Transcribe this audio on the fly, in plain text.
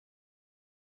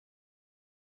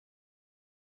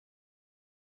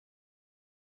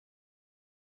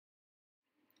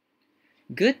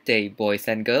Good day, boys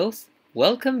and girls.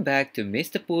 Welcome back to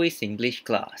Mr. Pui's English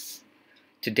class.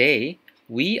 Today,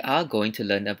 we are going to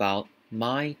learn about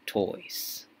my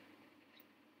toys.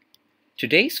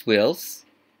 Today's wheels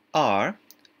are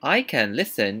I can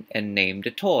listen and name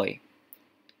the toy.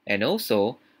 And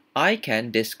also, I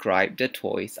can describe the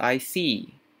toys I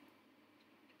see.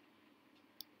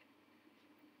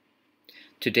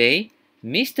 Today,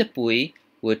 Mr. Pui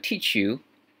will teach you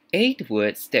 8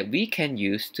 words that we can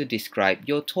use to describe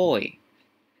your toy.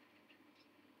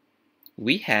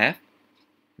 We have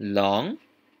long,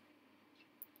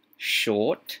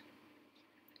 short,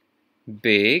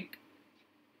 big,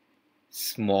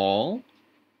 small,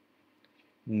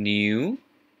 new,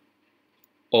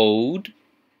 old,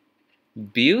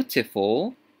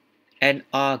 beautiful, and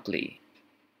ugly.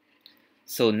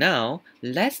 So now,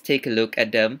 let's take a look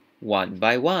at them one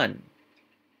by one.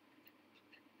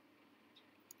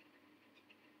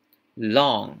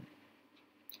 Long.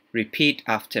 Repeat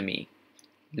after me.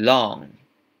 Long.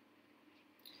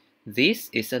 This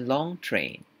is a long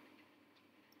train.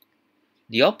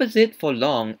 The opposite for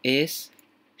long is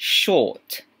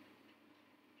short.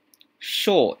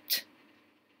 Short.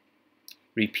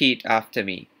 Repeat after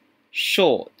me.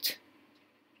 Short.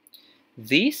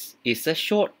 This is a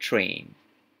short train.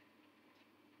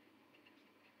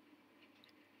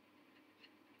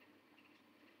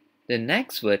 The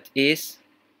next word is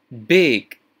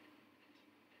big.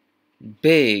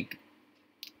 Big.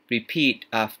 Repeat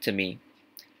after me.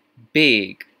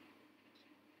 Big.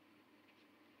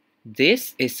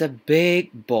 This is a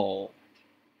big ball.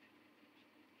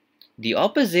 The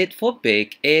opposite for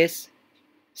big is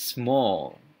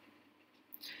small.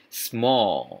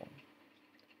 Small.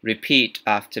 Repeat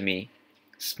after me.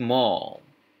 Small.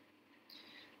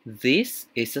 This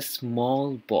is a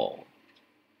small ball.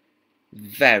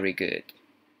 Very good.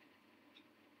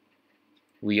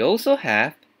 We also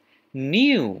have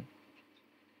new.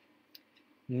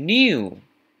 New.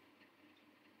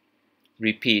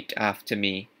 Repeat after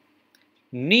me.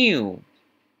 New.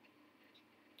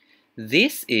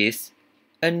 This is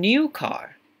a new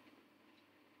car.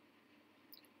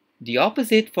 The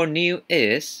opposite for new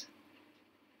is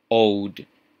old.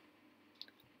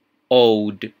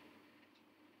 Old.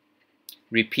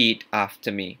 Repeat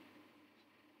after me.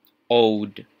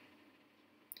 Old.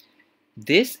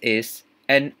 This is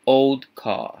an old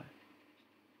car.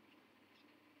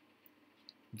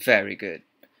 Very good.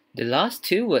 The last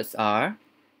 2 words are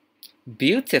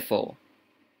beautiful.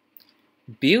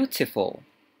 Beautiful.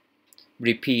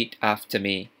 Repeat after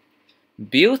me.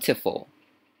 Beautiful.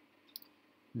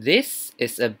 This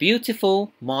is a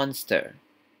beautiful monster.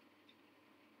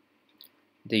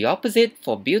 The opposite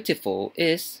for beautiful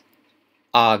is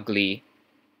ugly.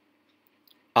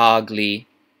 Ugly.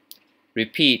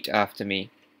 Repeat after me.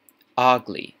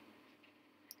 Ugly.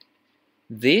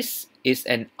 This is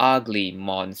an ugly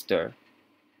monster.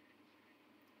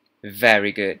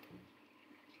 Very good.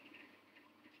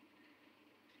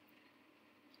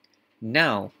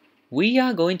 Now, we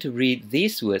are going to read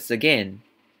these words again.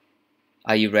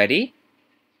 Are you ready?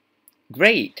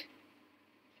 Great.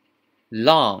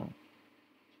 Long.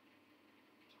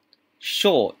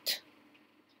 Short.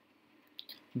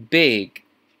 Big.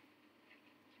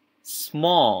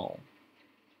 Small.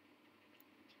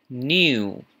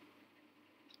 New.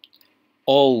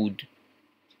 Old.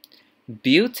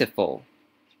 Beautiful.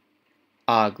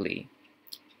 Ugly.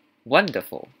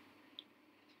 Wonderful.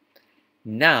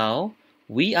 Now,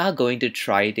 we are going to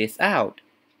try this out.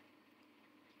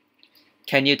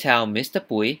 Can you tell Mr.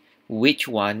 Pui which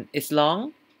one is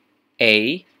long?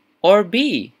 A or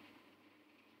B?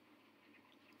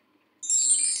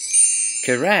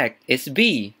 Correct, it's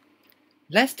B.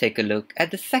 Let's take a look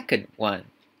at the second one.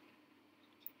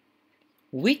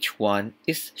 Which one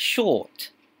is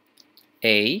short?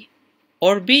 A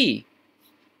or B?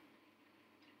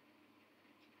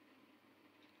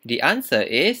 The answer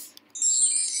is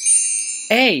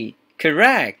A.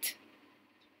 Correct.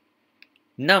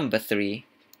 Number 3.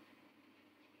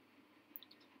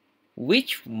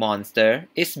 Which monster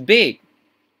is big?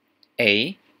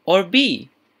 A or B?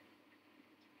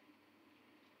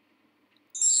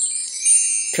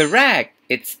 Correct,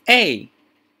 it's A.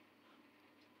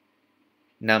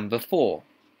 Number 4.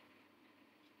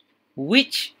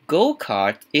 Which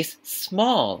go-kart is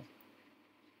small?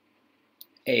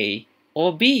 A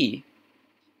or B?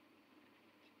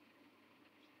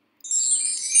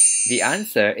 The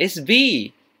answer is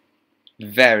B.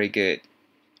 Very good.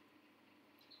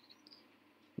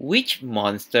 Which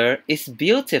monster is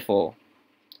beautiful?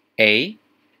 A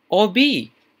or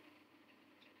B?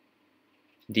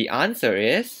 The answer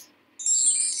is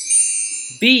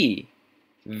B.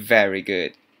 Very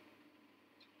good.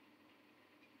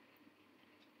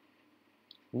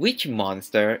 Which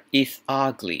monster is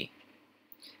ugly?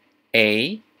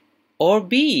 A or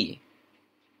B?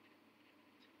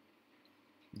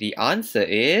 The answer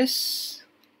is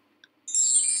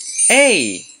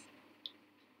A.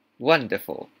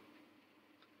 Wonderful.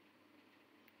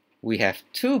 We have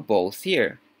two balls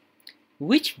here.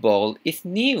 Which ball is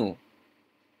new?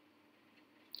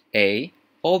 A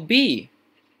or B?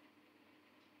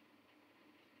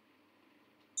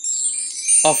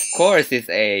 Of course it's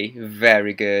A.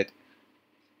 Very good.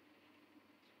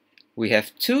 We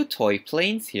have two toy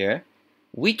planes here.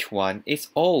 Which one is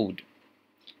old?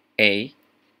 A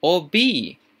or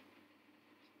B?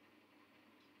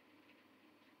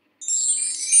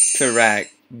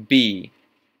 Correct, B.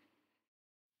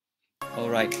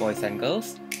 Alright boys and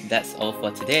girls, that's all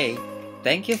for today.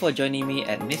 Thank you for joining me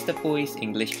at Mr. Pui's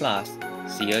English class.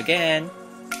 See you again!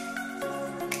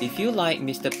 If you like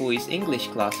Mr. Pui's English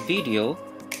class video,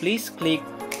 please click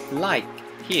like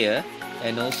here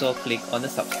and also click on the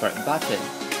subscribe button.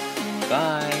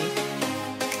 Bye!